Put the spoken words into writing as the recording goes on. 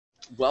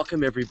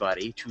welcome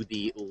everybody to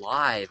the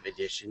live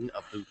edition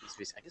of the Weekly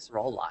Space. I guess they're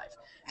all live.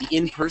 The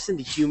in-person,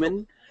 the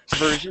human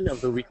version of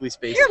the Weekly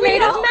Space. You're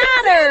made of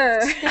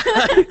matter!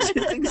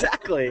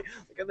 Exactly.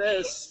 Look at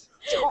this.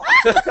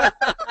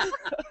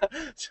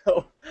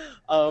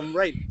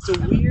 Right. So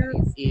we're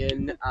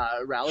in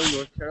Raleigh,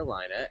 North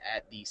Carolina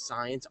at the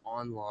Science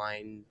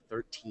Online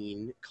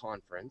 13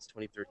 conference,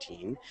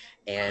 2013,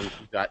 and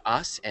we've got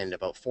us and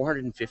about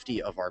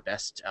 450 of our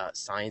best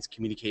science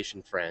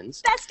communication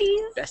friends.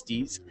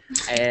 Besties.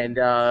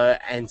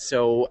 And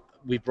so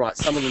we brought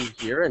some of them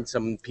here and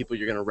some people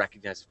you're going to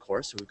recognize, of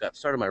course. So we've got,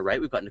 start on my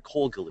right, we've got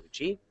Nicole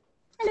Gugliucci.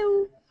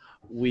 Hello.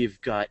 We've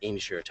got Amy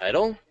Shira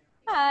Teitel.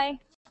 Hi.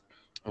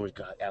 And we've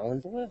got Alan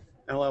Boyle.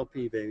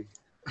 LLP, baby.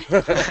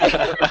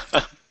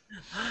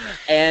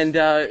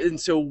 And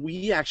so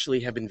we actually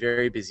have been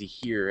very busy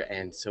here,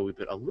 and so we've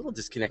been a little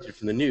disconnected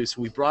from the news.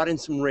 So we brought in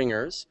some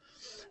ringers.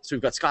 So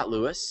we've got Scott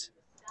Lewis.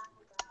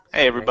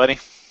 Hey, everybody.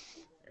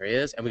 There he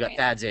is. And we got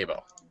Thad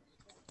Szabo.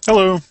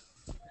 Hello.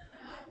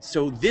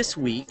 So this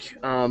week,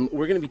 we're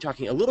going to be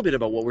talking a little bit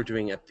about what we're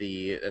doing at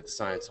the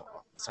Science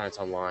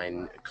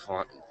Online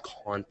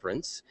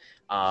conference.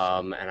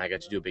 And I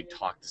got to do a big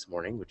talk this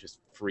morning, which is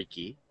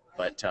freaky,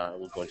 but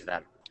we'll go into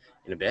that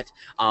in a bit.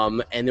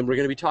 And then we're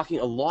going to be talking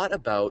a lot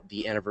about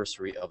the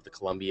anniversary of the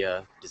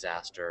Columbia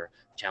disaster,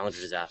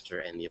 Challenger disaster,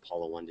 and the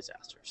Apollo 1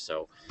 disaster.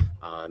 So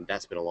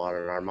that's been a lot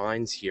on our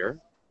minds here.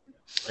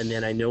 And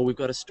then I know we've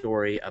got a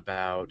story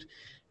about,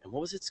 and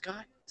what was it,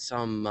 Scott?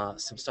 Some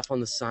stuff on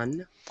the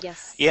sun.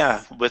 Yes.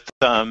 Yeah, with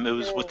it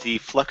was with the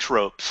flux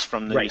ropes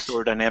from the Right.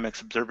 Solar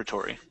Dynamics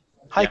Observatory.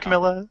 Hi, Yeah.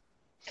 Camilla.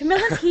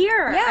 Camilla's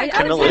here. Yeah,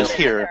 Camilla is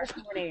here.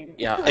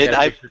 Yeah, And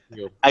got a picture for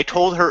you. I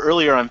told her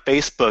earlier on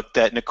Facebook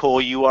that,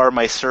 Nicole, you are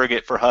my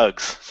surrogate for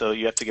hugs, so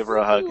you have to give her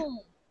a hug.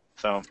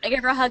 So. I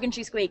gave her a hug and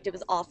she squeaked. It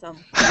was awesome.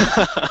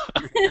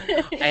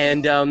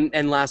 And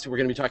lastly, we're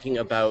going to be talking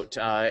about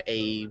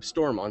a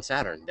storm on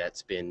Saturn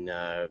that's been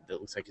that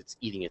looks like it's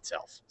eating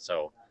itself.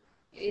 So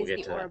we'll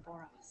get to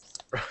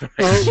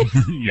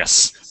that.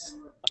 Yes.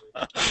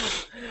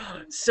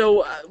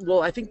 So,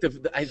 well, I think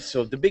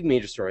the big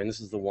major story, and this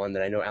is the one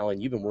that I know,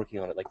 Alan, you've been working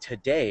on it. Like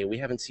today, we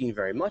haven't seen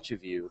very much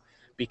of you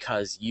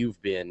because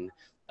you've been,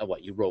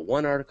 you wrote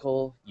one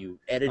article, you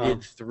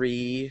edited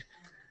 3.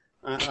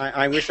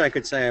 I wish I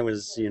could say I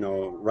was,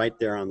 right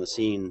there on the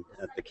scene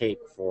at the Cape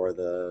for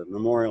the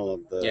memorial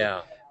of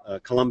the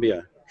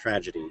Columbia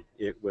tragedy.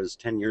 It was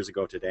 10 years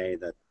ago today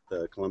that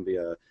the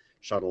Columbia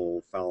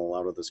shuttle fell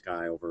out of the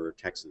sky over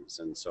Texas,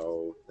 and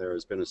so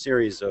there's been a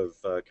series of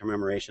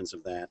commemorations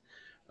of that,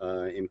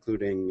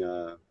 including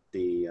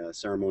the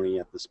ceremony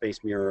at the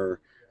Space Mirror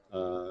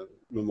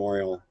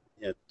Memorial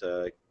at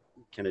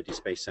Kennedy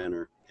Space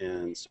Center.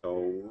 And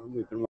so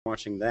we've been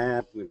watching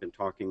that. We've been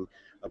talking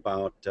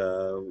about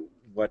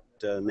what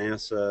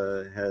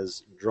NASA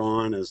has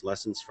drawn as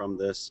lessons from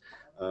this.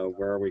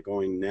 Where are we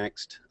going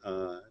next?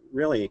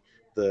 Really,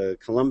 the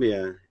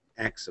Columbia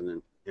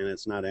accident, and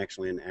it's not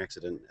actually an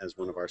accident, as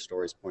one of our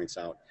stories points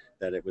out,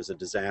 that it was a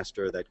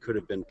disaster that could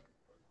have been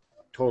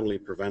totally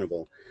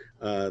preventable.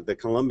 The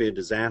Columbia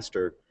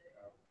disaster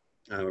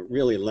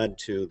really led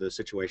to the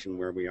situation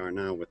where we are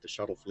now with the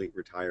shuttle fleet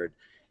retired,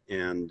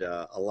 and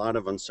a lot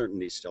of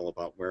uncertainty still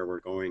about where we're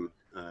going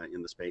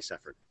in the space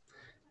effort.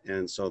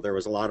 And so there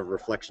was a lot of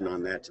reflection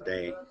on that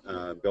today.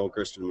 Bill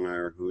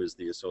Gerstenmaier, who is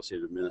the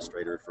Associate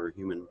Administrator for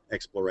Human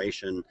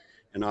Exploration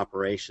and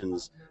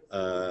Operations,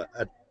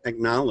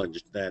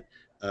 acknowledged that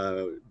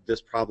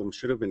this problem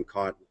should have been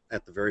caught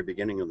at the very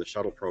beginning of the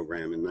shuttle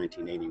program in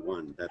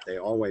 1981, that they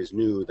always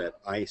knew that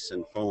ice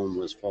and foam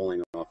was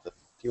falling off the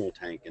fuel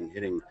tank and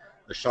hitting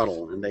the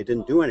shuttle, and they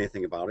didn't do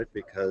anything about it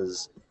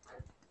because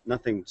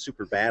nothing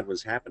super bad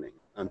was happening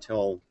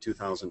until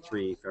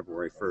 2003,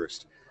 February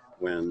 1st,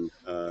 when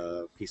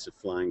a piece of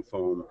flying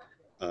foam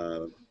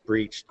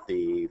breached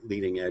the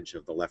leading edge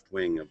of the left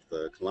wing of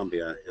the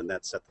Columbia, and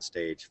that set the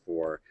stage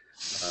for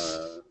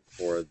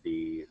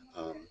the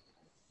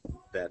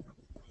that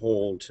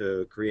hole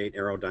to create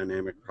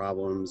aerodynamic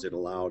problems. It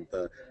allowed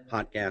the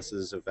hot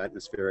gases of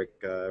atmospheric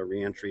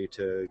reentry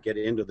to get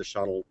into the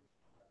shuttle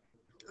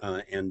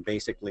and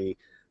basically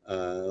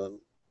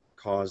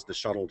caused the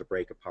shuttle to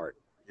break apart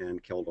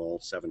and killed all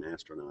 7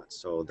 astronauts.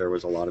 So there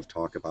was a lot of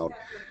talk about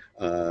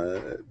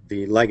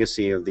the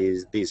legacy of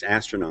these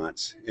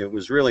astronauts. It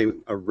was really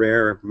a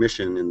rare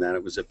mission in that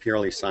it was a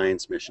purely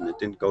science mission. It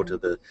didn't go to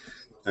the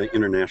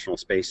International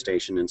Space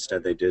Station.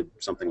 Instead, they did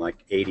something like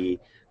 80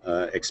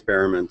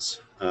 experiments.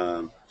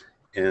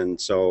 And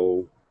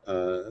so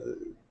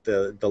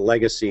the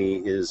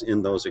legacy is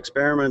in those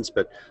experiments,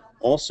 but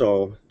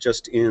also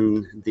just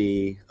in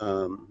the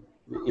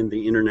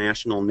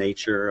international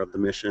nature of the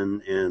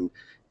mission,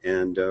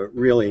 and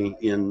really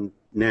in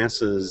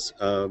NASA's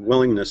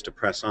willingness to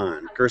press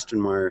on.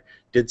 Gerstenmaier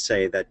did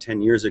say that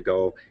 10 years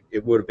ago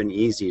it would have been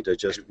easy to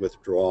just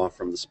withdraw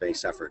from the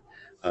space effort,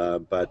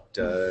 but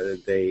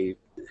they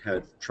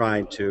had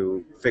tried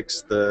to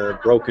fix the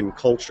broken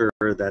culture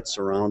that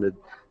surrounded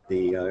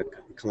the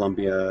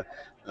Columbia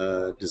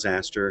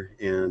disaster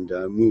and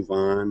move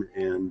on.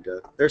 And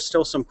there's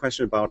still some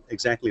question about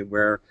exactly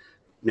where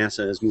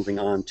NASA is moving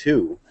on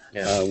to,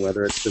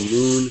 whether it's the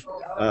moon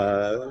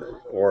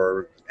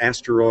or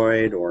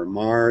asteroid or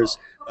Mars.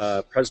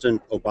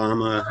 President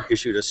Obama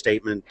issued a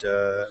statement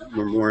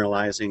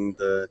memorializing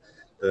the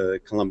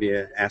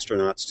Columbia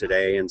astronauts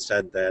today and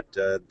said that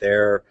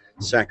their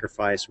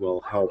sacrifice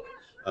will help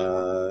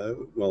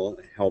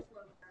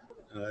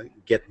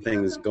get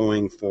things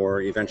going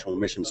for eventual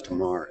missions to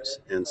Mars.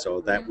 And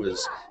so that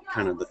was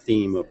kind of the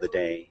theme of the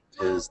day,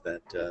 is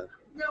that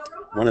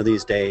one of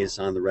these days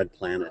on the red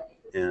planet,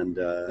 and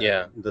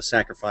the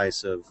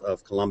sacrifice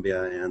of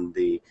Columbia and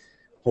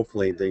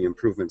hopefully the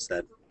improvements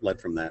that led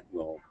from that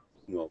will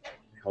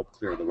help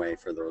clear the way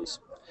for those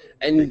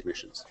big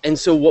missions. And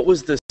so what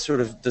was the sort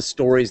of the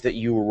stories that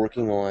you were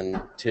working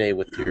on today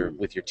with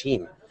your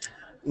team?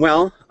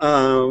 Well,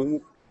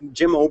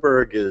 Jim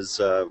Oberg is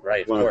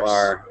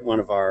one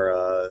of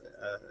our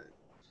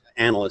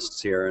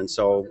analysts here, and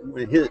so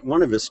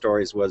one of his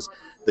stories was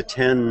the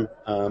 10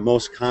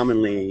 most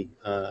commonly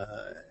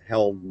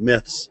held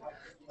myths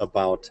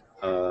about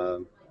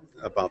the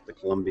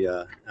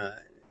Columbia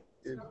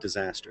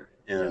disaster.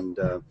 And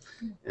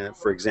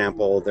for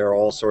example, there are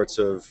all sorts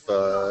of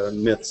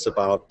myths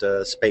about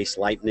space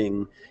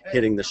lightning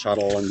hitting the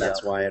shuttle, and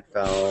that's why it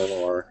fell,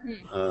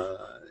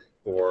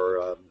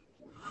 or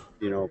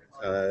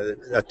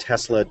a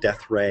Tesla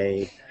death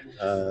ray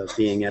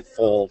being at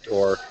fault,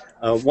 or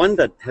one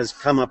that has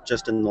come up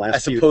just in the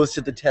last as opposed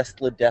to the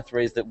Tesla death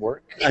rays that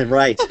work.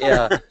 Right.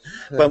 Yeah.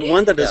 But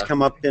one that has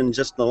come up in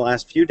just the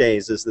last few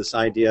days is this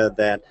idea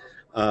that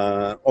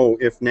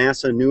if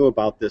NASA knew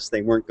about this,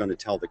 they weren't going to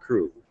tell the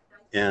crew.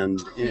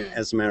 And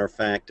as a matter of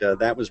fact,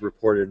 that was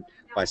reported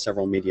by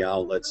several media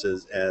outlets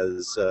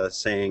as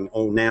saying,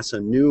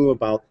 NASA knew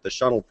about the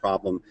shuttle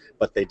problem,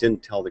 but they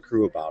didn't tell the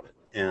crew about it.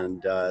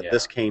 And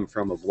this came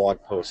from a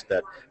blog post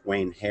that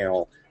Wayne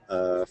Hale,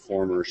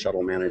 former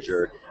shuttle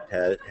manager,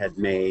 had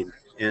made.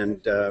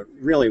 And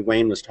really,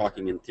 Wayne was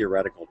talking in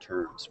theoretical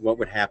terms. What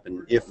would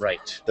happen if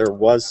there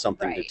was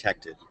something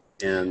detected?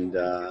 And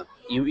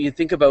you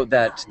think about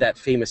that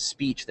famous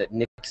speech that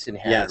Nixon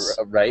had,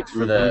 right,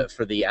 for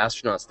the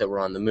astronauts that were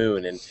on the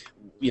moon, and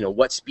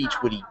what speech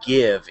would he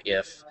give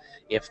if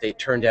they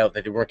turned out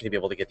that they weren't going to be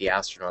able to get the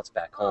astronauts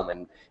back home,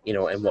 and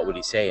and what would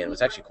he say? And it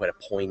was actually quite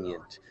a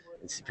poignant,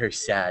 it's a very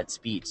sad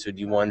speech. So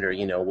do you wonder,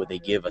 would they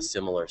give a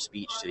similar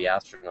speech to the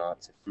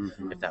astronauts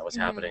if that was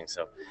happening?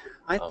 So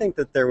I think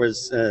that there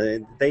was,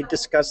 they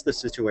discussed the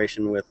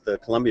situation with the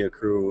Columbia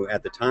crew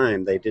at the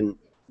time. They didn't,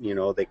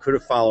 they could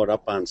have followed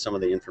up on some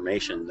of the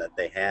information that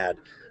they had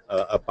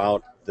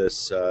about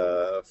this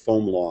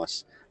foam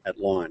loss at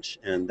launch.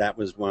 And that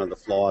was one of the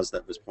flaws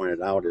that was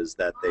pointed out, is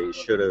that they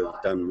should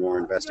have done more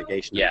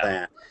investigation of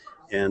that.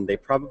 And they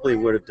probably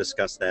would have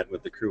discussed that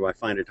with the crew. I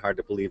find it hard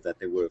to believe that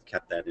they would have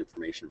kept that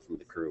information from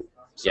the crew.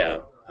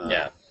 So,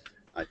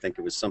 I think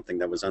it was something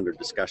that was under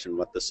discussion,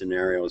 what the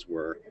scenarios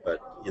were, but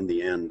in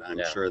the end,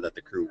 I'm sure that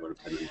the crew would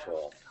have been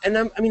involved. And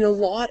a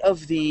lot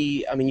of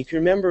you can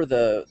remember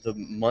the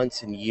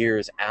months and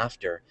years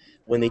after,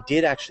 when they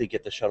did actually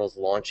get the shuttles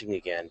launching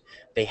again,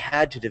 they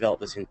had to develop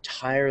this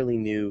entirely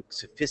new,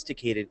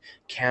 sophisticated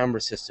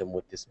camera system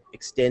with this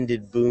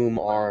extended boom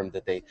arm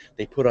that they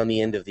put on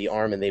the end of the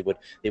arm, and they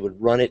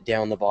would run it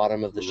down the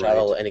bottom of the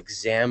shuttle and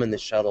examine the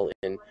shuttle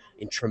in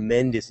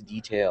tremendous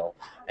detail.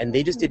 And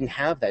they just didn't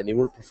have that, and they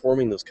weren't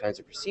performing those kinds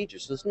of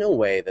procedures. So there's no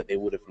way that they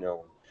would have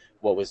known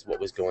what was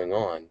going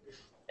on.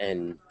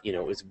 And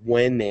it was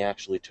when they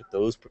actually took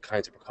those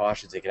kinds of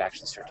precautions, they could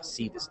actually start to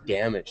see this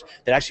damage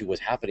that actually was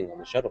happening on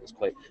the shuttle. It was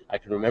quite. I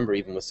can remember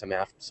even with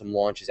some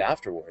launches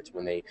afterwards,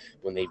 when they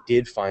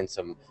did find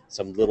some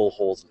little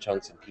holes and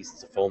chunks and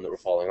pieces of foam that were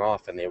falling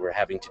off, and they were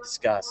having to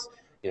discuss,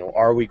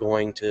 are we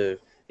going to,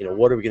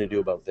 what are we going to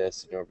do about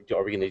this?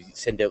 Are we going to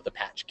send out the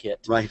patch kit?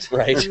 Right.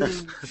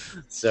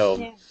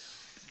 So.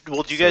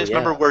 Well, do you guys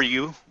remember where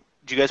you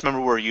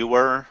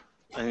were?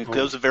 I think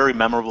that was a very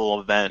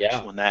memorable event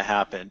when that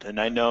happened. And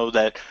I know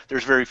that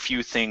there's very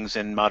few things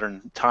in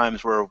modern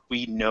times where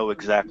we know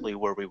exactly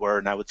where we were,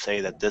 and I would say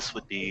that this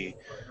would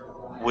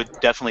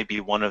definitely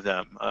be one of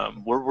them.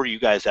 Where were you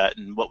guys at,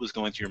 and what was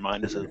going through your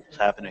mind as it was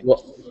happening?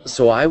 Well,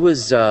 so I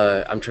was,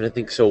 I'm trying to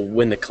think, so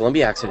when the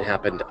Columbia accident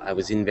happened, I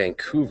was in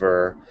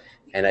Vancouver,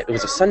 and it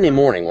was a Sunday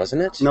morning,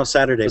 wasn't it? No,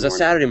 Saturday morning. It was a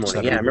Saturday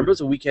morning, I remember it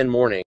was a weekend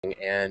morning,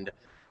 and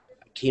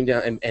I came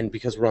down, and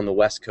because we're on the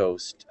West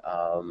Coast,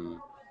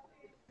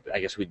 I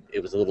guess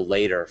it was a little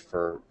later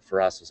for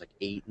us. It was like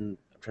 8, and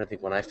I'm trying to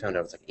think, when I found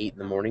out it was like 8 in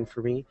the morning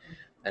for me,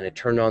 and I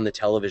turned on the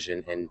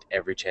television, and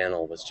every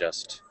channel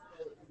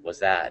was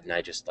that, and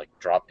I just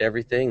dropped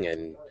everything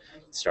and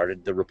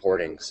started the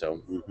reporting.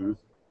 So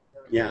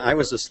yeah, I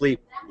was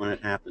asleep when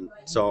it happened,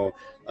 so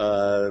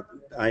there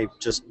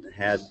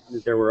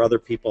were other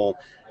people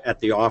at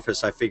the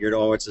office. I figured,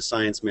 it's a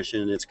science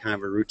mission, it's kind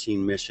of a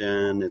routine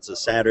mission, it's a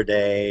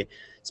Saturday,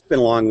 it's been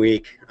a long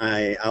week,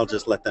 I'll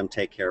just let them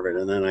take care of it.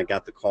 And then I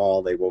got the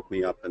call, they woke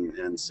me up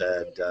and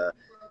said,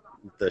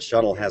 the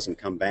shuttle hasn't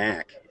come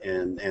back,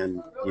 and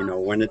you know,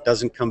 when it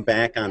doesn't come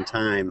back on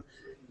time,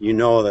 you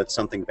know that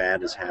something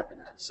bad has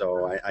happened.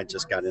 So I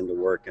just got into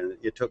work, and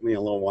it took me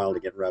a little while to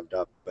get revved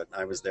up, but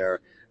I was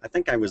there. I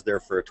think I was there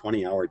for a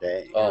 20-hour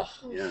day. Oh,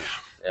 yeah,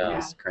 yeah, it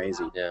was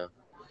crazy. yeah.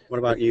 What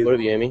about you? What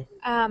about you, Amy?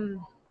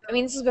 I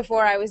mean, this is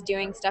before I was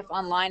doing stuff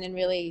online and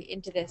really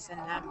into this, and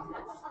I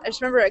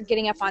just remember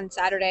getting up on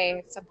Saturday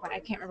at some point. I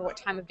can't remember what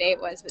time of day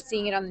it was, but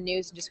seeing it on the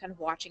news and just kind of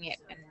watching it.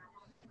 And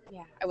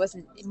yeah, I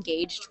wasn't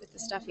engaged with the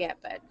stuff yet,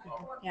 but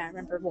yeah, I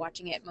remember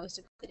watching it most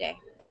of the day.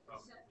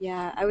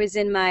 Yeah, I was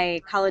in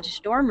my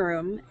college dorm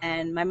room,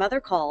 and my mother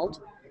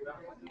called,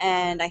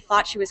 and I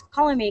thought she was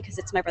calling me because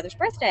it's my brother's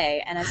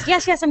birthday. And I said,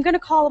 yes, I'm going to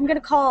call.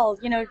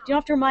 You know, you don't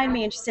have to remind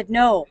me. And she said,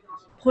 no,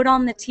 put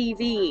on the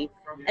TV.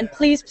 And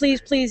please, please,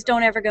 please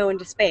don't ever go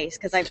into space,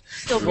 because I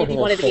still really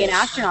wanted to be an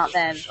astronaut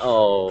then.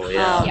 Oh,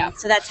 yeah.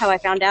 So that's how I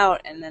found out.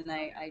 And then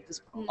I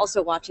was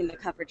also watching the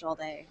coverage all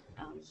day.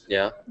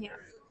 Yeah? Yeah.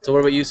 So what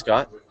about you,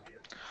 Scott?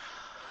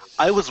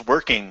 I was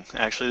working,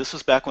 actually. This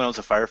was back when I was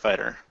a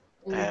firefighter.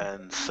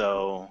 And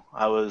so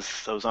I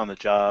was on the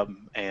job,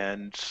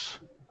 and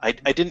I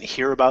didn't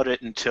hear about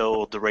it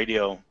until the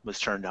radio was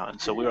turned on.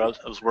 So I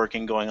was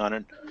working, going on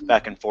and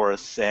back and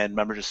forth, and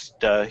remember just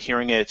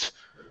hearing it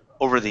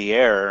over the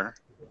air,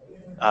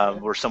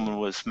 where someone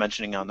was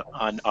mentioning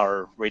on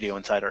our radio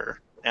inside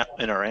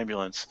in our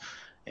ambulance.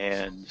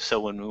 And so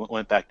when we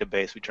went back to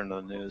base, we turned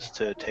on the news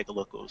to take a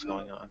look at what was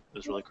going on. It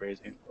was really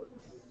crazy.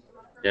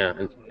 Yeah,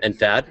 and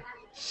Thad?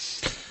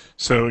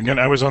 So again,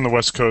 I was on the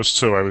West Coast,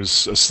 so I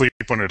was asleep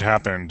when it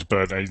happened,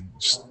 but I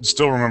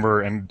still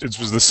remember, and it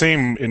was the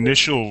same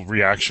initial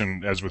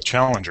reaction as with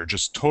Challenger,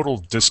 just total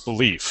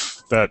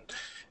disbelief that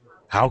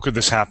how could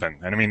this happen?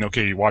 And I mean,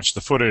 okay, you watch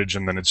the footage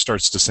and then it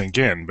starts to sink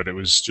in, but it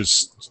was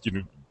just, you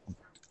know,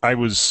 I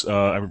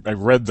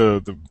read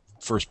the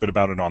first bit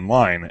about it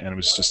online, and it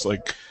was just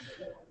like,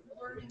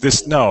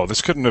 this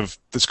couldn't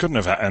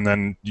have, and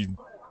then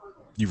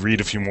you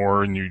read a few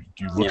more and you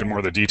look at more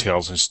of the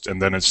details,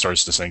 and then it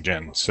starts to sink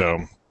in.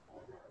 So,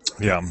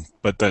 yeah,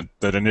 but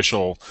that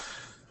initial,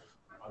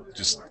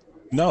 just,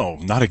 no,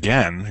 not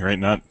again,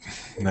 right?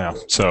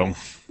 So.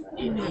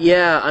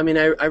 Yeah, I mean,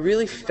 I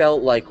really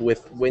felt like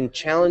when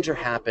Challenger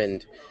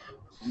happened,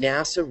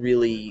 NASA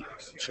really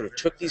sort of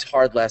took these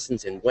hard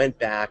lessons and went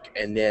back,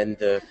 and then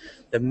the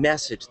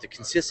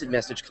consistent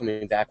message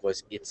coming back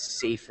was, it's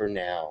safer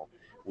now.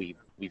 We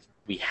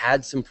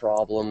had some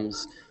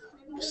problems,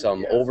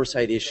 some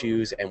oversight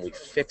issues, and we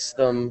fixed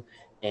them,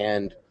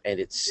 and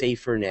it's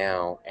safer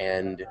now.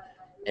 And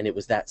it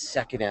was that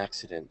second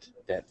accident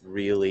that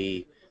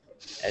really,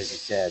 as you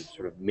said,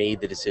 sort of made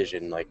the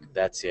decision, like,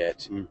 that's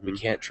it. Mm-hmm. We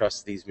can't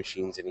trust these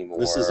machines anymore.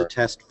 This is a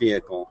test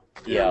vehicle.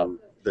 Yeah.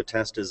 The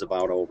test is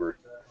about over.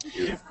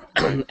 Yeah.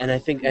 And I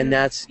think, and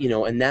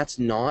that's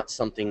not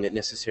something that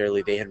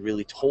necessarily they had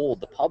really told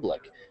the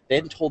public. They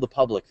hadn't told the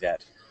public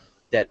that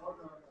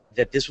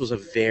this was a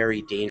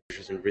very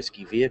dangerous and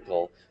risky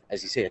vehicle,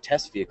 as you say, a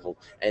test vehicle,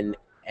 and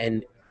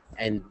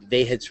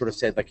they had sort of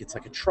said, like, it's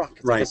like a truck,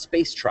 it's like a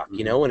space truck,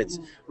 you know, and it's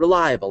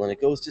reliable and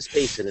it goes to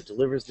space and it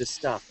delivers this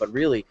stuff. But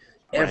really,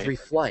 every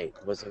flight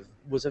was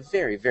a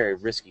very, very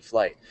risky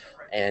flight,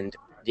 and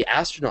the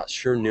astronauts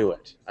sure knew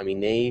it. I mean,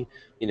 they,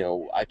 you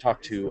know, I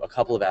talked to a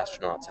couple of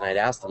astronauts, and I'd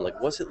asked them, like,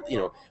 was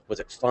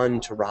it fun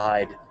to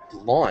ride the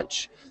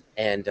launch?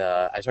 And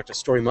I talked to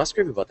Story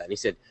Musgrave about that, and he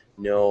said,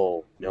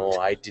 no,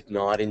 I did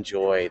not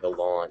enjoy the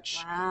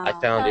launch. Wow. I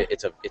found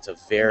it's a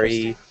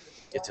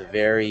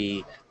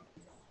very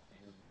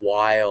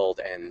wild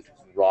and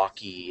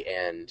rocky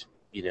and,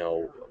 you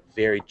know,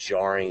 very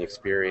jarring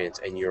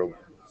experience, and you're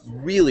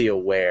really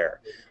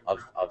aware of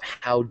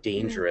how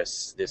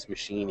dangerous this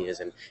machine is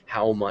and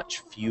how much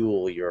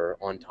fuel you're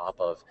on top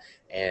of,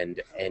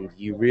 and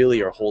you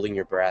really are holding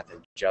your breath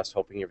and just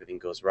hoping everything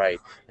goes right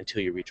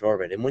until you reach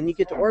orbit. And when you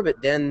get to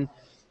orbit, then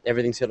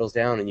everything settles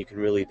down and you can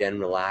really then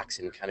relax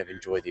and kind of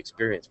enjoy the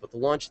experience. But the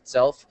launch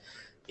itself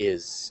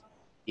is,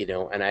 you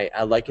know, and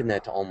I liken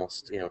that to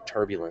almost, you know,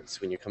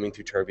 turbulence. When you're coming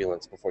through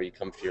turbulence before you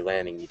come for your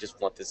landing, you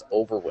just want this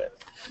over with.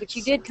 Which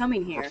you did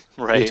coming here.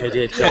 Right. Which I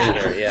did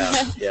coming here,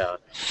 yeah.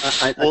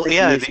 I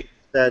think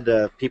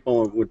that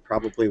people would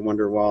probably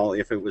wonder, well,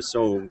 if it was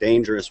so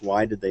dangerous,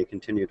 why did they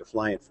continue to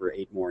fly it for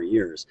 8 more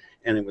years?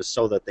 And it was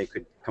so that they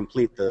could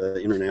complete the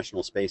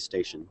International Space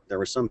Station. There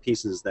were some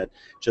pieces that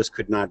just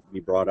could not be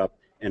brought up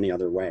any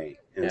other way.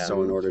 And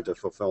so in order to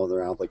fulfill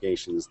their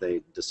obligations,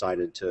 they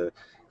decided to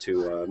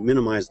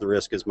minimize the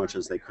risk as much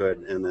as they could,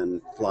 and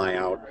then fly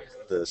out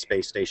the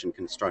space station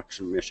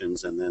construction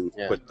missions, and then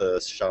put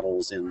the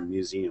shuttles in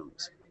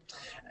museums.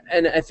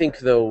 And I think,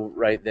 though,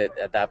 right, that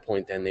at that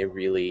point then they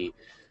really,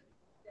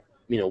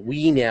 you know,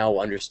 we now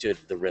understood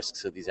the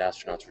risks that these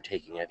astronauts were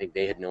taking. I think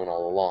they had known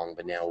all along,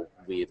 but now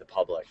we, the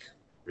public,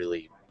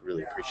 really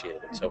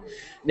appreciated it. So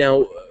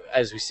now,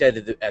 as we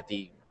said at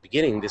the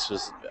beginning, this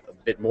was a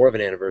bit more of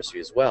an anniversary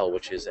as well,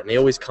 which is, and they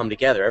always come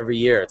together every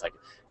year. It's like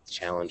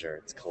Challenger,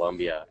 it's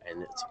Columbia,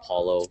 and it's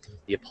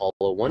the Apollo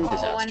 1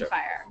 disaster. Apollo 1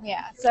 fire,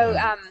 yeah. So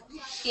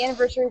the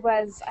anniversary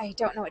was, I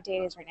don't know what day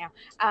it is right now,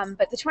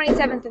 but the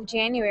 27th of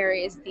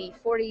January is the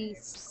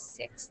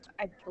 46th,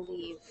 I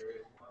believe.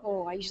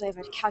 Oh, I usually have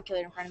a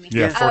calculator in front of me.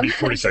 Yeah,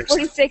 46th.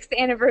 46th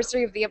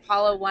anniversary of the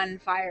Apollo 1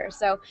 fire.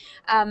 So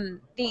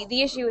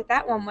the issue with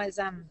that one was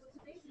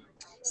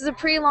this is a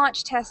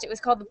pre-launch test. It was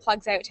called the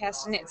Plugs Out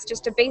test, and it's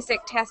just a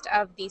basic test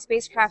of the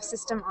spacecraft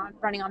system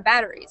running on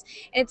batteries.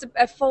 And it's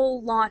a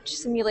full launch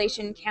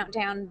simulation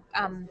countdown,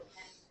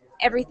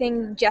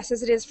 everything just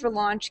as it is for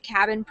launch,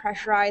 cabin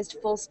pressurized,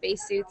 full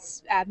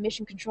spacesuits,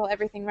 mission control,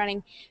 everything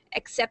running,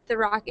 except the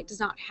rocket does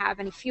not have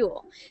any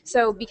fuel.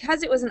 So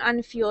because it was an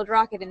unfueled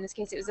rocket, in this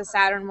case it was a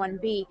Saturn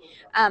 1B,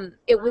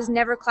 it was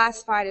never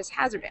classified as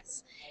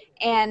hazardous.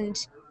 And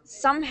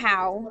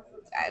somehow,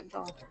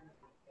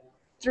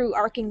 through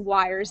arcing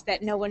wires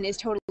that no one is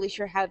totally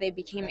sure how they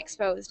became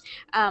exposed,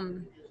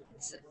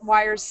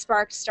 wires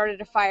sparked,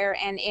 started a fire,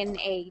 and in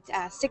a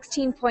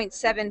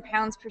 16.7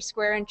 pounds per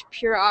square inch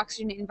pure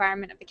oxygen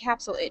environment of the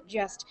capsule, it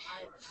just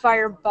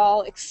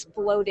fireball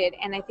exploded.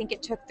 And I think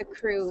it took the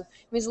crew,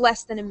 it was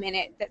less than a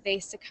minute that they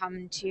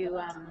succumbed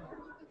to,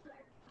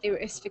 they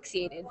were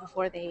asphyxiated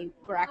before they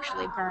were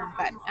actually burned.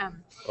 But I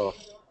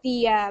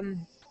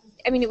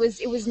mean, it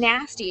was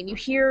nasty,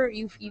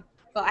 and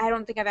well, I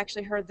don't think I've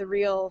actually heard the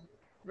real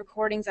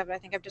recordings of it. I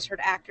think I've just heard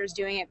actors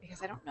doing it,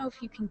 because I don't know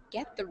if you can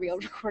get the real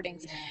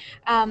recordings.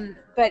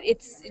 But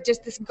it's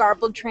just this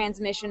garbled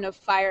transmission of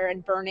fire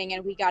and burning,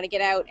 and we got to get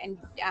out. And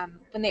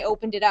when they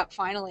opened it up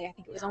finally, I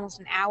think it was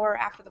almost an hour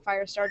after the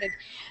fire started,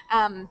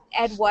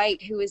 Ed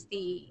White, who is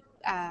the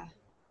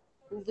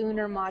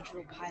lunar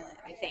module pilot,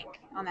 I think,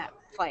 on that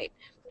flight.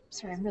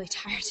 Sorry, I'm really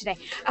tired today.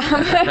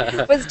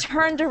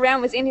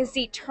 Was in his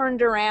seat,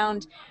 turned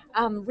around,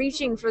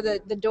 reaching for the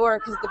door,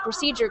 because the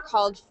procedure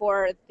called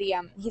for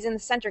he's in the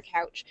center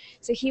couch.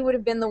 So he would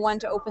have been the one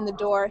to open the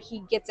door.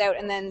 He gets out,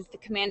 and then the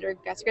commander,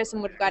 Gus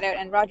Grissom, would have got out,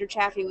 and Roger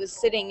Chaffee was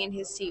sitting in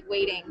his seat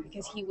waiting,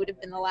 because he would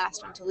have been the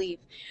last one to leave.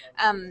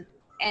 And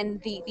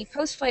the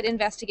post-flight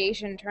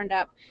investigation turned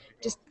up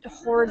just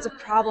hordes of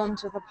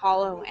problems with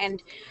Apollo,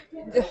 and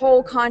the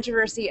whole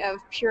controversy of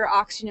pure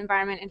oxygen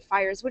environment and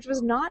fires, which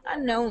was not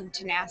unknown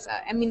to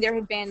NASA. I mean, there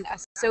had been a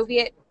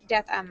Soviet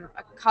death,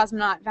 a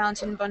cosmonaut,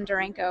 Valentin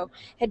Bondarenko,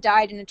 had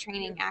died in a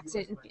training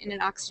accident in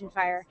an oxygen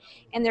fire,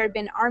 and there had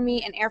been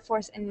Army and Air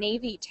Force and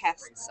Navy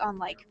tests on,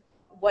 like,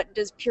 what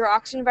does pure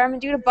oxygen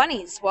environment do to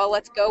bunnies? Well,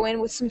 let's go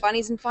in with some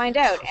bunnies and find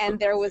out. And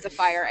there was a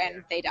fire,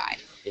 and they died.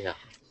 Yeah.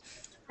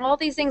 All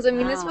these things. I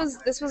mean, this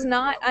was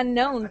not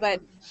unknown,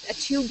 but a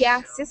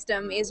two-gas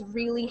system is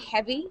really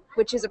heavy,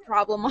 which is a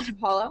problem on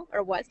Apollo,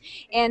 or was,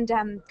 and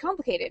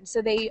complicated.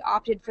 So they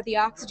opted for the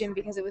oxygen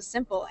because it was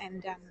simple,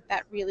 and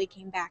that really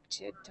came back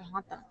to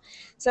haunt them.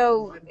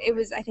 So it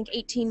was, I think,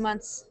 18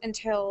 months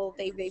until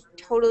they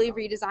totally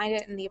redesigned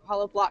it, and the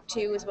Apollo Block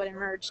 2 is what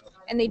emerged.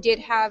 And they did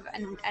have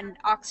an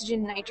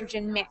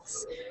oxygen-nitrogen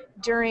mix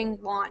during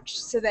launch,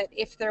 so that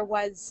if there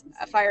was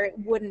a fire, it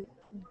wouldn't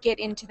get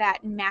into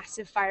that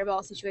massive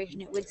fireball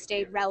situation. It would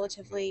stay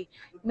relatively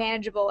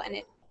manageable,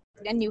 and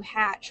a new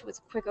hatch was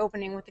a quick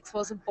opening with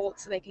explosive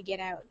bolts so they could get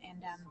out.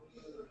 And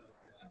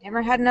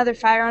never had another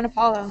fire on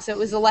Apollo, so it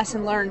was a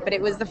lesson learned. But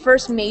it was the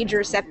first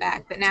major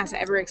setback that NASA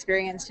ever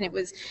experienced, and it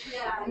was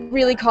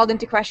really called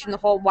into question the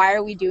whole, why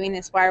are we doing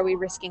this? Why are we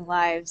risking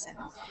lives? And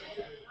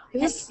it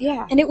was,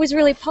 and it was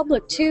really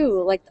public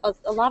too. Like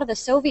a lot of the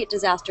Soviet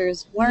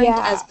disasters weren't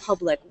as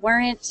public,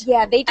 weren't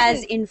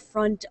as in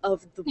front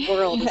of the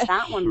world as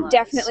that one was.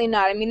 Definitely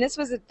not. I mean,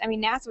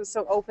 NASA was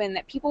so open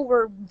that people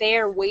were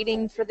there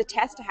waiting for the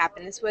test to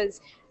happen. This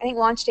was, I think,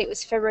 launch date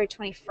was February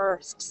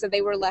 21st, so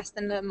they were less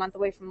than a month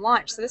away from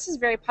launch. So this was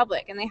very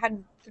public, and they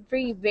had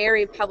 3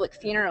 very public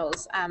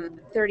funerals,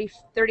 30th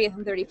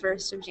and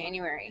 31st of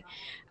January.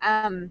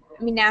 I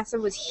mean, NASA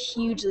was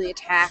hugely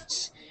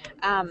attacked.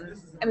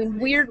 I mean,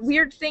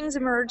 weird things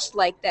emerged,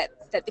 like that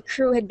the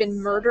crew had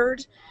been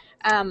murdered.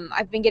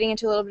 I've been getting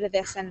into a little bit of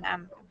this, and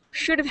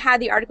should have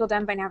had the article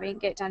done by now, but I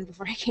didn't get it done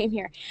before I came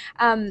here.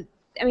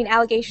 I mean,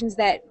 allegations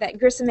that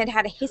Grissom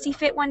had a hissy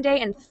fit one day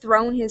and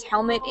thrown his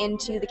helmet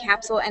into the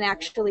capsule and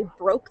actually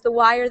broke the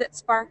wire that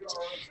sparked,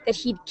 that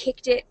he'd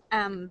kicked it.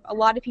 A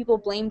lot of people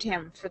blamed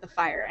him for the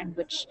fire, and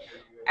which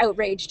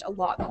outraged a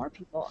lot more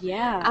people.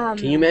 Yeah.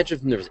 Can you imagine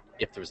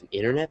if there was an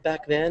internet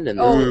back then? And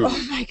oh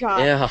my God.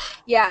 Yeah.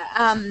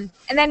 Yeah.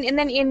 And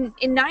then in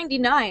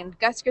 '99,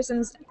 Gus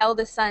Grissom's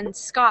eldest son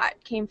Scott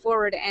came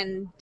forward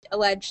and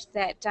alleged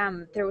that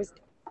there was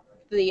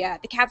the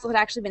capsule had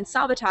actually been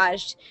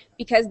sabotaged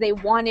because they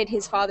wanted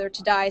his father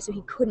to die so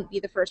he couldn't be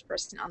the first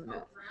person on the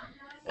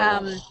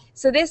moon.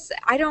 So this,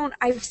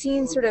 I've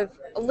seen sort of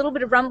a little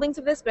bit of rumblings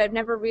of this, but I've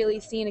never really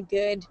seen a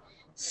good,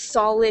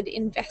 solid,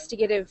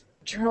 investigative,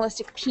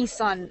 journalistic piece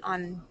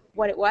on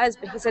what it was.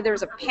 But he said there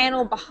was a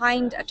panel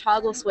behind a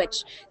toggle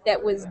switch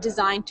that was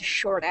designed to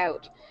short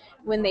out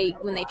when they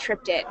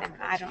tripped it. And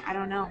I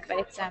don't know, but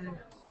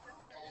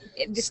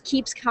it just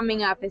keeps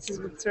coming up. This is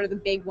sort of the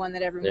big one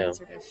that everyone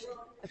sort of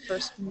the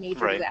first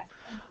major Right. disaster.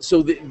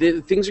 So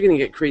the things are going to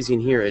get crazy in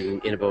here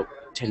in about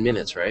 10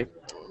 minutes, right?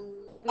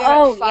 We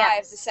are Oh, at 5.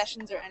 yes. The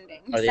sessions are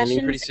ending. Are they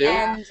ending pretty soon?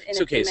 End in It's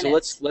a okay, few so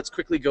minutes. let's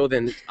quickly go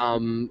then. I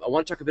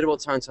want to talk a bit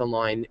about Science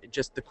Online.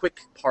 Just the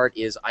quick part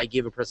is I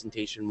gave a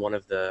presentation, one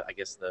of the, I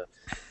guess the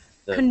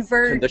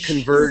Converge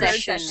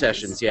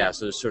sessions. Yeah,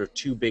 so there's sort of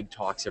 2 big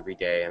talks every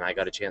day, and I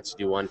got a chance to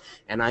do one.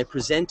 And I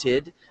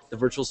presented the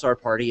Virtual Star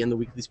Party and the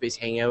Weekly Space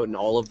Hangout and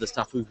all of the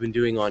stuff we've been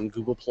doing on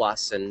Google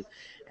Plus, and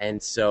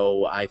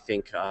so I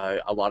think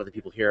a lot of the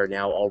people here are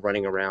now all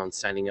running around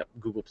signing up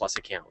Google Plus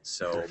accounts.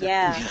 So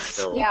yeah,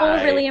 so people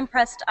are really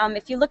impressed.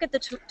 If you look at the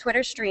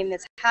Twitter stream,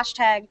 that's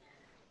hashtag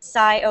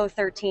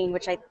Sci013,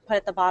 which I put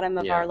at the bottom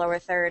of our lower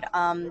third.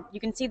 You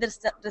can see the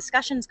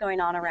discussions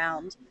going on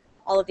around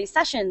all of these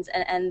sessions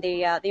and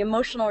the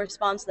emotional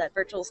response to that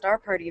Virtual Star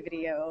Party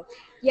video.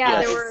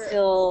 Yeah,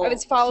 I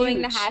was following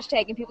huge. the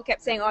hashtag, and people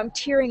kept saying, "Oh, I'm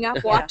tearing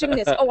up watching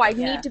this. Oh, I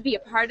need to be a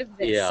part of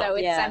this." Yeah. So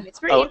it's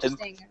pretty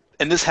interesting.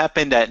 And this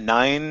happened at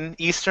 9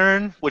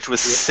 Eastern, which was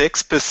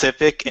 6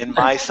 Pacific, and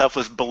my stuff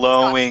was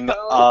blowing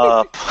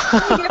up.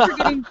 You're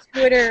getting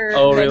Twitter.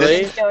 Oh,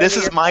 really? This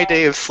is my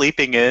day of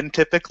sleeping in,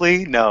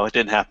 typically. No, it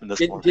didn't happen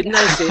this morning. Didn't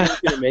I say I was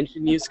going to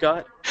mention you,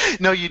 Scott?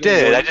 No, you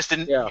did. I just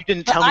didn't. Yeah. You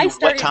didn't tell me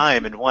what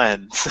time and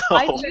when. So.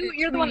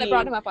 You're the one that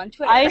brought him up on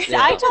Twitter.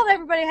 I told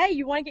everybody, hey,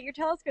 you want to get your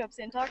telescopes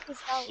in, talk to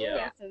Scott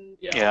Lewis. And,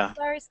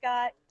 sorry,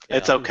 Scott.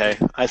 It's okay.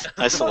 I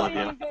salute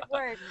you. Good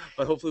work.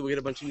 But hopefully we'll get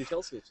a bunch of new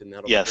telescopes in.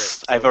 That'll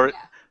Yes, be great.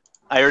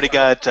 I already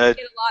got Get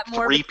a lot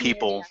more 3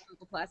 people.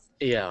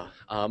 Yeah.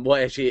 Well,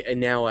 actually, and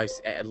now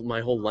my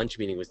whole lunch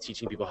meeting was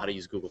teaching people how to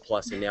use Google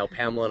Plus, and now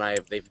Pamela and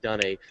they've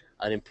done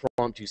an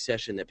impromptu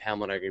session that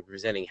Pamela and I are going to be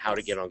presenting how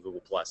to get on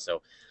Google Plus.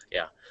 So,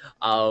 yeah.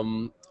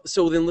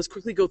 So then let's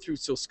quickly go through.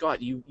 So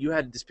Scott, you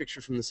had this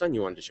picture from the sun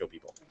you wanted to show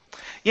people.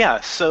 Yeah.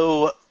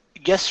 So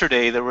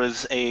yesterday there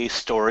was a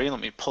story. Let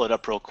me pull it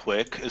up real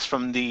quick. It's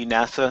from the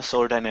NASA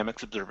Solar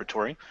Dynamics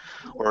Observatory,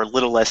 or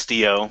little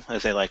SDO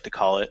as they like to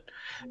call it.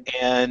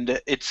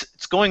 And it's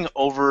going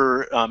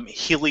over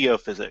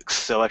heliophysics,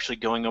 so actually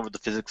going over the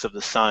physics of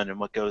the sun and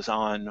what goes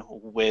on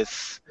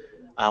with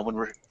when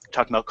we're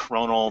talking about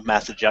coronal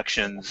mass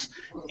ejections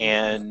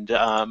and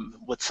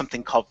what's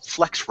something called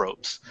flex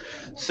ropes.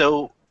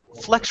 So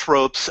flex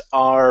ropes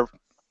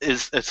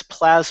is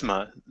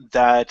plasma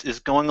that is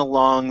going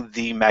along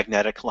the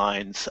magnetic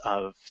lines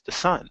of the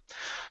sun,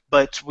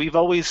 but we've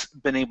always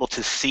been able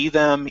to see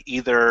them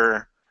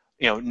either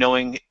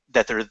knowing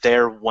that they're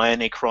there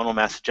when a coronal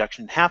mass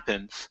ejection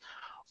happens,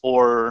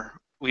 or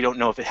we don't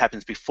know if it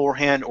happens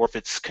beforehand or if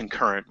it's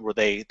concurrent, where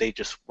they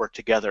just work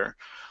together.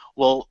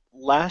 Well,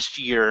 last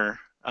year,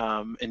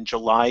 in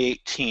July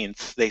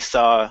 18th, they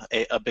saw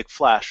a big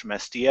flash from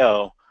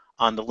SDO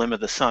on the limb of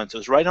the sun. So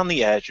it was right on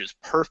the edge. It was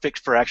perfect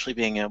for actually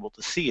being able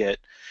to see it.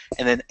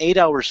 And then 8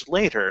 hours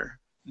later,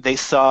 they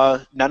saw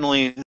not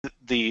only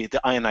the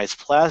ionized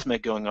plasma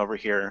going over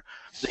here,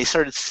 they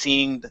started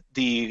seeing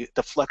the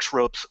flex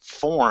ropes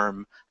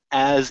form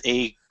as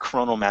a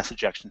coronal mass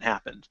ejection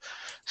happened.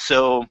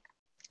 So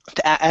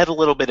to add a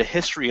little bit of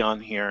history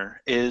on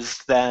here is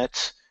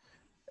that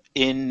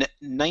in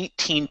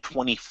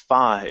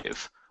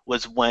 1925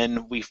 was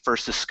when we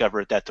first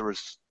discovered that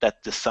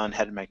the sun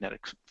had a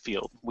magnetic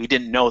field. We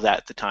didn't know that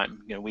at the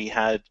time. We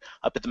had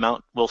up at the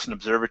Mount Wilson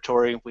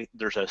Observatory,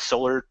 there's a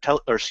solar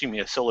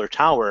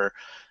tower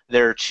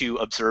there to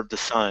observe the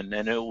sun,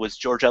 and it was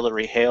George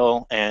Ellery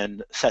Hale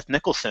and Seth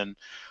Nicholson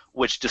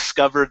which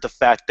discovered the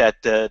fact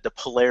that the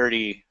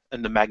polarity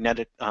and the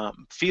magnetic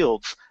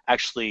fields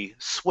actually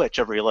switch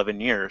every 11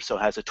 years, so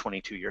it has a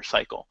 22-year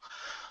cycle.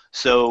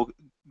 So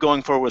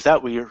going forward with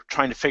that, we were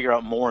trying to figure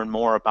out more and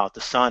more about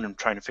the sun and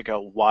trying to figure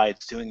out why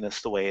it's doing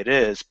this the way it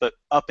is. But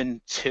up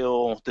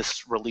until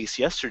this release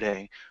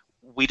yesterday,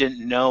 we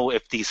didn't know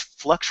if these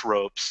flux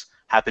ropes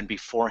happened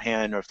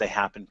beforehand or if they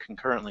happened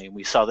concurrently.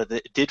 We saw that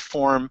it did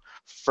form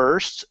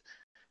first.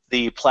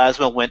 The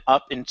plasma went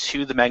up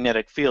into the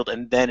magnetic field,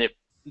 and then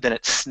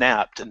it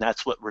snapped, and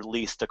that's what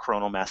released the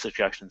coronal mass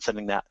ejection,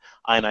 sending that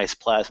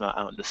ionized plasma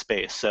out into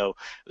space. So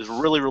it was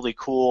really, really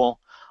cool.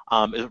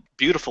 It's a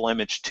beautiful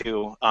image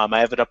too. I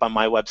have it up on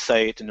my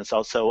website, and it's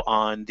also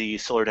on the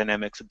Solar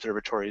Dynamics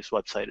Observatory's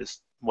website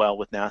as well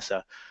with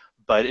NASA.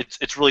 But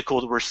it's really cool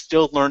that we're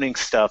still learning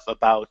stuff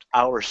about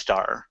our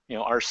star,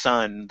 our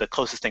sun, the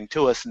closest thing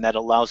to us, and that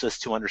allows us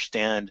to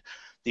understand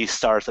these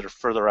stars that are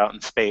further out in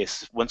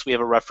space. Once we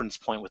have a reference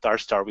point with our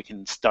star, we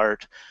can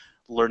start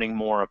learning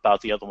more about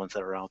the other ones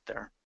that are out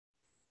there.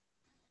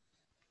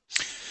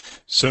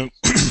 So,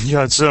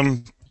 yeah, it's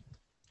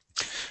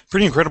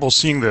pretty incredible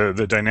seeing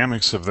the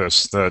dynamics of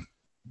this, that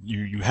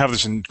you have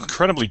this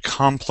incredibly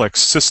complex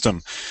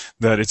system,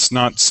 that it's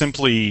not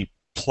simply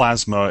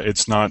plasma,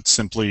 it's not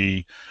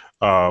simply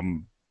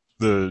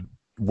the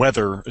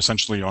weather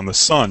essentially on the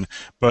sun,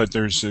 but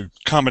there's a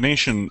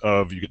combination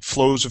of, you get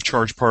flows of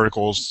charged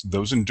particles,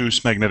 those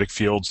induce magnetic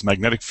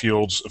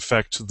fields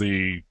affect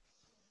the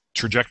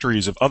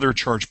trajectories of other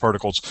charged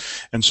particles,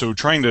 and so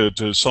trying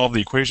to solve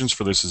the equations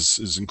for this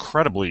is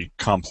incredibly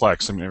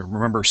complex. I mean, I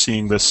remember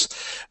seeing this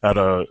at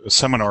a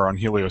seminar on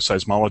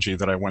helioseismology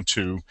that I went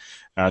to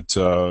at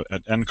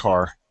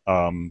NCAR,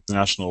 the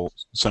National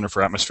Center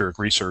for Atmospheric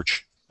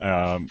Research,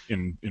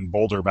 in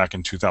Boulder back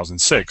in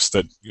 2006.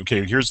 That,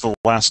 okay, here's the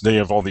last day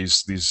of all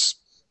these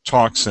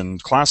talks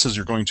and classes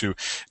you're going to.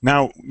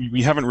 Now,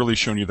 we haven't really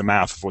shown you the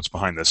math of what's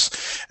behind this,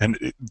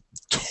 and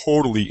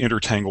totally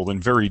intertangled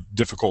and very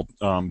difficult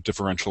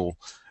differential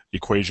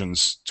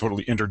equations,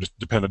 totally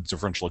interdependent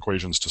differential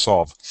equations to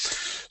solve.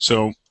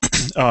 So,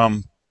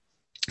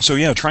 so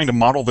yeah, trying to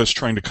model this,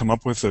 trying to come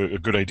up with a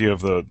good idea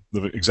of the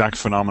exact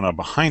phenomena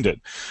behind it.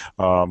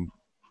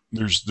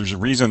 There's a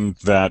reason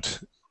that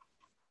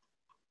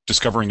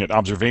discovering it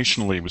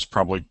observationally was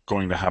probably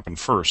going to happen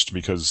first,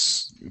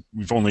 because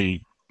we've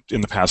only in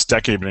the past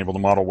decade been able to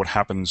model what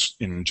happens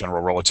in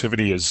general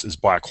relativity as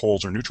black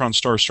holes or neutron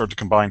stars start to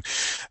combine.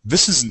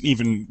 This is an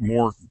even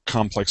more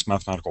complex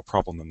mathematical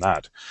problem than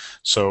that.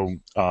 So,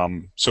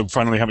 so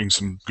finally having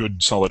some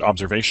good, solid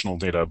observational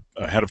data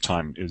ahead of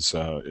time is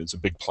a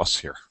big plus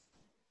here.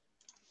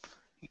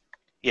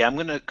 Yeah, I'm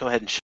going to go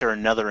ahead and share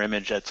another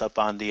image that's up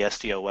on the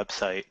SDO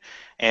website,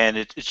 and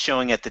it's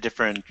showing at the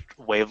different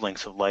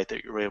wavelengths of light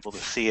that you're able to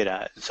see it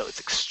at. So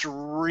it's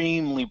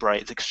extremely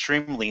bright, it's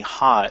extremely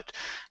hot,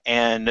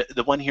 and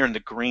the one here in the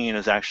green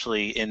is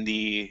actually in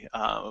the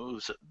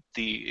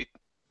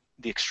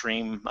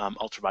extreme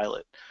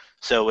ultraviolet.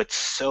 So it's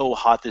so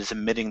hot that it's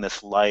emitting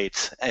this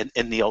light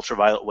in the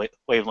ultraviolet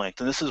wavelength,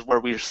 and this is where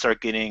we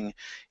start getting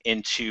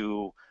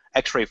into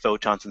X-ray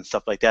photons and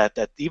stuff like that,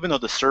 that even though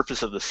the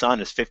surface of the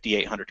sun is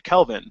 5,800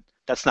 Kelvin,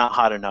 that's not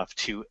hot enough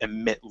to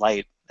emit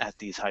light at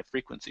these high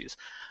frequencies.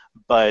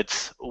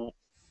 But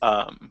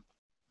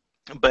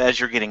as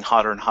you're getting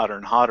hotter and hotter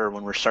and hotter,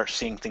 when we start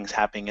seeing things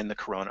happening in the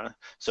corona,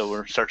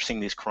 so we start seeing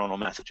these coronal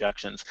mass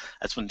ejections,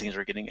 that's when things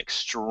are getting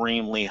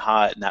extremely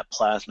hot and that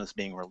plasma is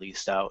being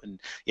released out. And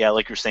yeah,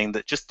 like you're saying,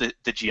 that just the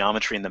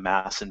geometry and the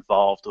mass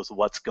involved with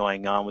what's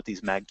going on with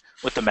these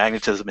with the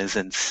magnetism is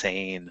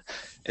insane.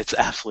 It's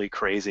absolutely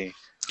crazy.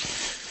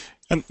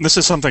 And this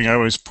is something I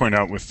always point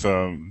out with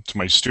to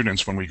my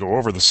students when we go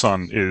over the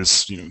sun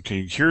is, you know,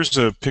 okay, here's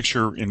a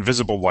picture in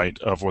visible light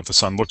of what the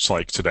sun looks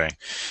like today.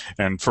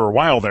 And for a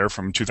while there,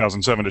 from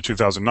 2007 to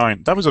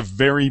 2009, that was a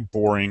very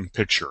boring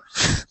picture.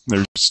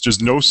 There's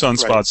just no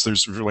sunspots. Right.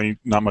 There's really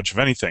not much of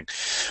anything.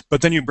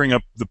 But then you bring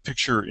up the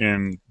picture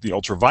in the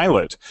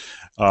ultraviolet,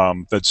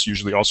 that's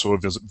usually also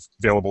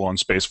available on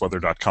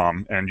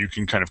spaceweather.com, and you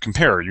can kind of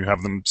compare. You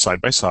have them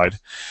side by side,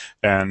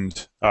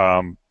 and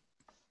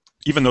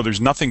even though there's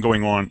nothing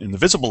going on in the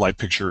visible light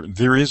picture,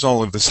 there is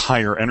all of this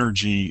higher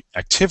energy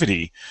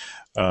activity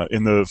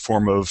in the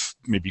form of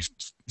maybe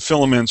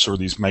filaments or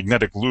these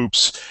magnetic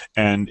loops,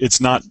 and it's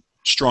not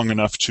strong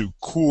enough to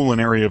cool an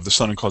area of the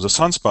sun and cause a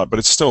sunspot, but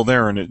it's still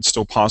there, and it's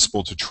still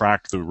possible to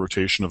track the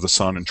rotation of the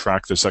sun and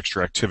track this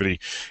extra activity,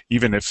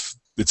 even if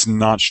it's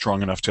not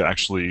strong enough to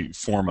actually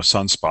form a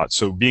sunspot.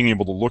 So being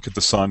able to look at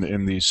the sun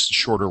in these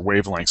shorter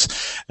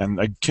wavelengths,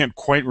 and I can't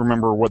quite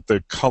remember what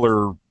the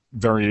color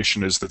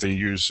variation is that they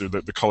use, or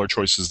the color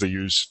choices they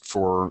use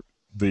for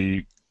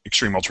the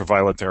extreme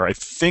ultraviolet there. I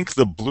think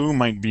the blue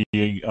might be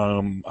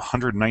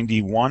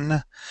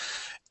 191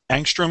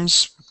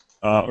 angstroms,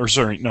 or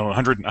sorry, no,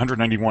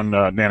 191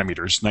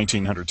 nanometers,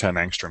 1910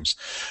 angstroms.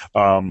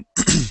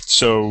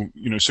 So,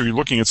 you know, so you're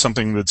looking at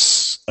something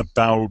that's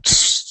about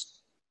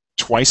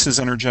twice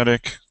as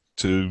energetic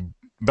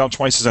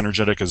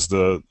as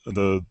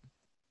the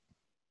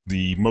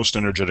most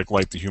energetic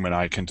light the human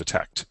eye can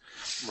detect.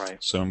 Right.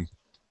 So.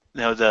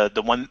 No, the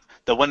one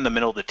in the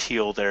middle of the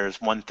teal there is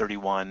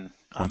 131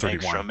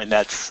 angstrom, and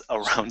that's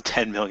around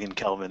 10 million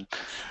Kelvin.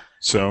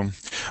 So,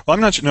 well, I'm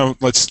not sure. No,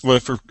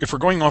 if we're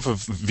going off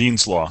of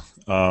Wien's law,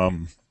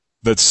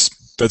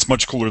 that's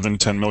much cooler than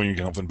 10 million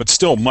Kelvin, but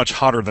still much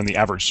hotter than the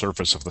average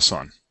surface of the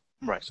sun.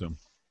 Right. So,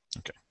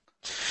 okay.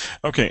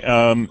 Okay,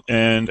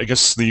 and I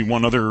guess the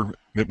one other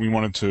that we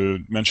wanted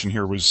to mention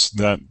here was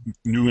that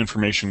new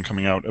information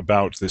coming out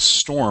about this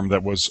storm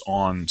that was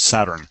on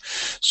Saturn.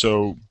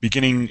 So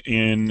beginning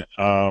in,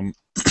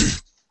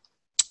 let's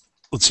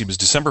see, it was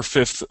December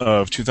 5th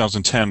of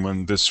 2010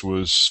 when this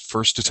was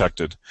first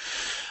detected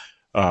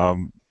by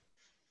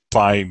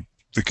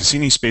the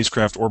Cassini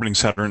spacecraft orbiting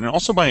Saturn, and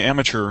also by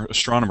amateur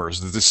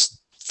astronomers. That this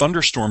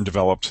thunderstorm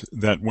developed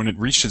that when it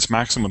reached its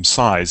maximum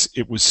size,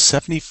 it was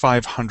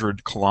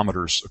 7,500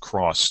 kilometers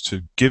across.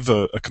 To give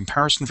a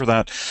comparison for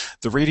that,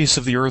 the radius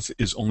of the Earth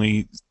is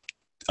only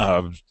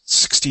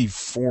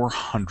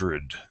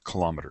 6,400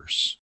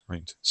 kilometers,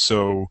 right?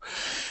 So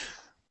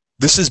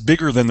this is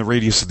bigger than the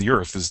radius of the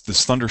Earth,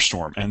 this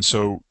thunderstorm. And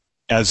so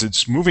as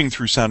it's moving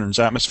through Saturn's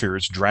atmosphere,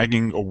 it's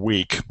dragging a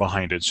wake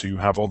behind it. So you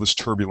have all this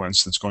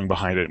turbulence that's going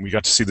behind it. And we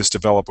got to see this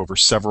develop over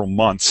several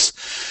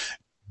months.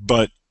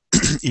 But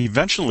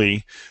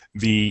eventually,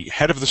 the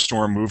head of the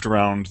storm moved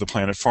around the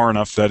planet far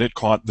enough that it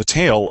caught the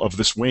tail of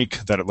this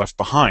wake that it left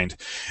behind.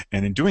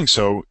 And in doing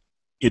so,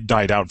 it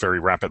died out very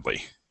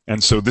rapidly.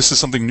 And so this is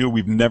something new.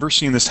 We've never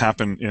seen this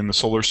happen in the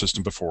solar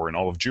system before. In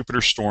all of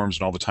Jupiter's storms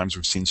and all the times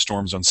we've seen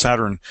storms on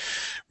Saturn,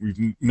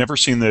 we've never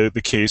seen the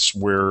case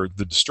where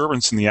the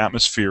disturbance in the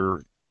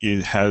atmosphere,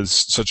 it has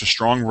such a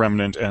strong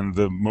remnant, and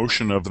the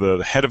motion of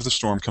the head of the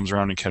storm comes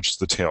around and catches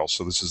the tail.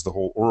 So this is the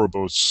whole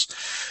Ouroboros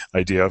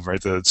idea,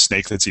 right? The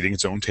snake that's eating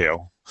its own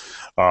tail.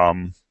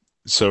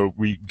 So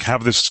we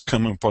have this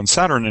come up on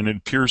Saturn, and it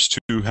appears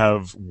to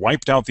have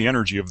wiped out the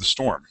energy of the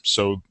storm.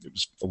 So it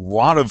was a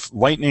lot of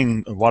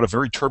lightning, a lot of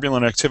very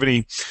turbulent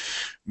activity.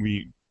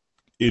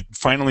 It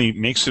finally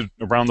makes it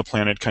around the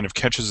planet, kind of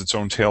catches its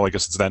own tail. I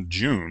guess it's that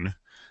June.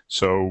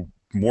 So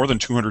more than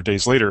 200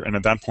 days later, and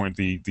at that point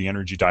the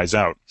energy dies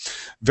out.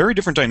 Very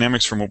different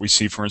dynamics from what we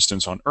see, for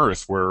instance, on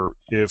Earth, where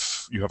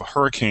if you have a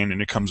hurricane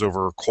and it comes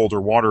over colder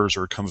waters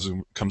or it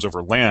comes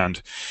over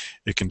land,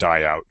 it can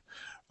die out.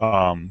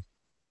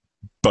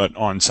 But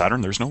on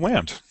Saturn, there's no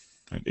land.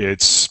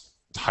 It's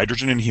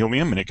hydrogen and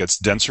helium, and it gets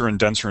denser and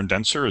denser and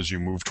denser as you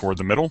move toward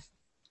the middle.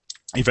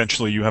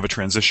 Eventually, you have a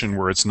transition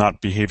where it's not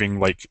behaving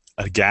like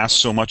a gas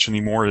so much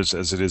anymore as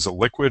it is a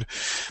liquid.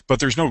 But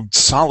there's no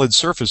solid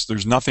surface.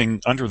 There's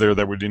nothing under there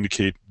that would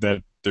indicate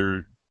that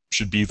there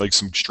should be like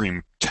some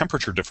extreme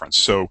temperature difference.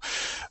 So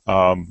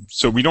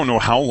we don't know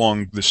how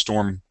long this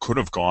storm could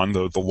have gone.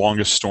 The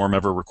longest storm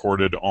ever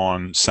recorded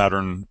on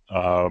Saturn,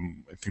 I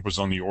think, was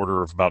on the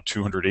order of about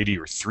 280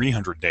 or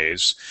 300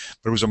 days.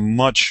 But it was a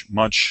much,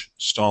 much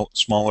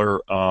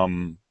smaller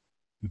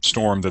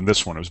storm than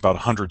this one. It was about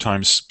 100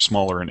 times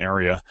smaller in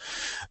area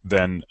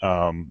than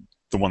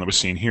the one that was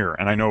seen here.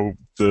 And I know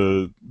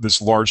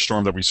this large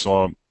storm that we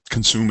saw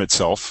consume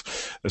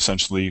itself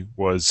essentially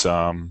was...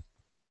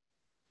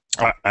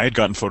 I had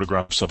gotten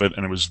photographs of it,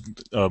 and it was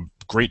a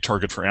great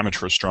target for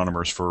amateur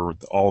astronomers for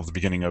all of the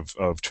beginning of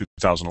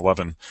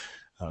 2011,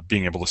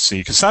 being able to see.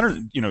 Because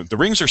Saturn, the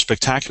rings are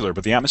spectacular,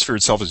 but the atmosphere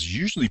itself is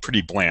usually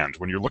pretty bland.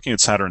 When you're looking at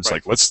Saturn, it's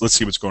like, let's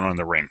see what's going on in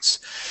the rings.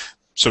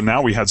 So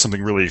now we had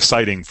something really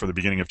exciting for the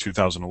beginning of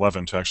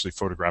 2011 to actually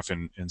photograph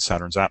in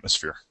Saturn's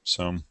atmosphere.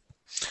 So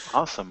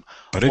awesome.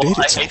 But it ate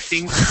itself.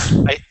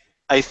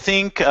 I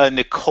think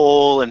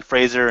Nicole and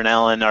Fraser and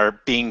Ellen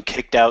are being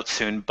kicked out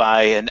soon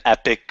by an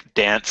epic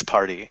dance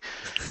party,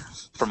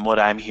 from what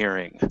I'm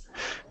hearing.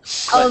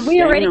 Oh,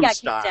 we already got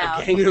kicked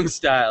out. Gangnam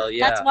Style,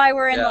 yeah. That's why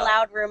we're in the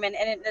loud room, and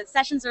the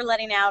sessions are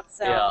letting out,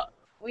 so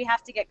we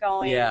have to get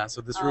going. Yeah,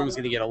 so this room is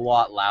going to get a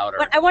lot louder.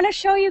 But I want to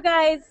show you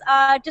guys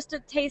just a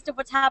taste of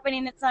what's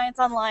happening at Science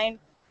Online.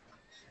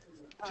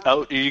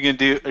 Are you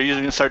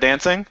gonna start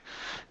dancing?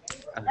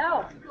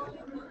 No.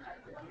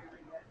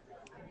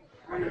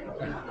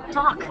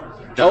 Talk.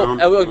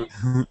 Oh,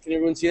 can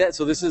everyone see that?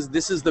 So this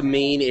is the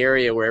main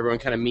area where everyone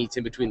kind of meets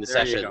in between the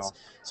sessions.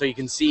 So you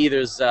can see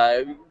there's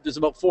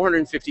about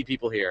 450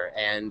 people here,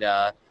 and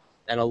a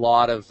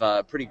lot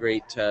of pretty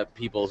great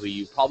people who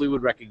you probably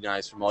would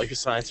recognize from all your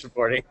science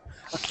reporting,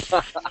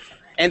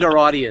 and our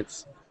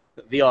audience,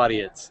 the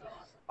audience.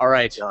 All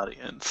right, the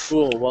audience.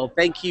 Cool. Well,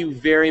 thank you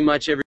very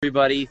much,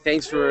 everybody.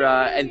 Thanks for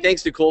and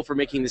thanks Nicole for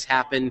making this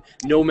happen,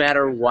 no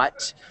matter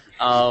what.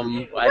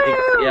 I think,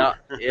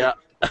 yeah.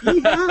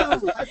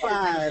 High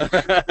five.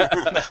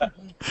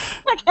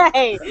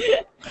 Okay.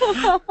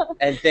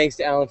 And thanks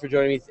to Alan for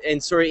joining me.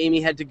 And sorry,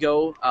 Amy had to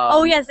go.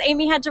 Oh yes,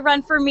 Amy had to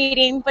run for a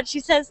meeting, but she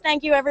says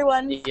thank you,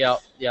 everyone. Yeah,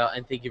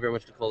 and thank you very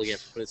much, Nicole, again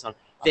for putting this on.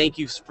 Thank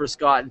you for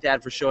Scott and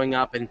Dad for showing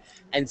up,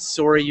 and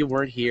sorry you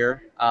weren't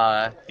here.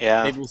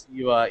 Maybe we'll see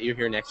you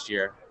here next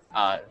year.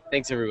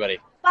 Thanks, everybody.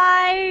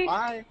 Bye.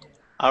 Bye.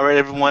 All right,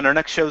 everyone. Our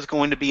next show is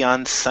going to be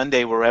on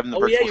Sunday. We're having the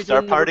virtual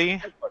star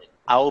party.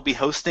 I will be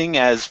hosting,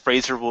 as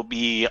Fraser will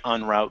be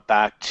en route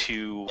back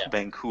to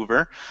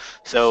Vancouver.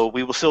 So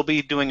we will still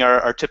be doing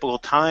our typical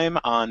time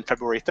on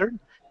February 3rd,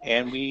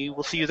 and we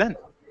will see you then.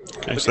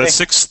 Okay, so that's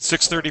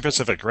 6:30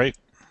 Pacific, right?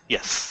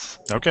 Yes.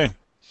 Okay.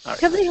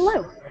 Come say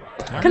hello.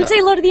 Come say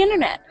hello to the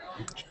internet.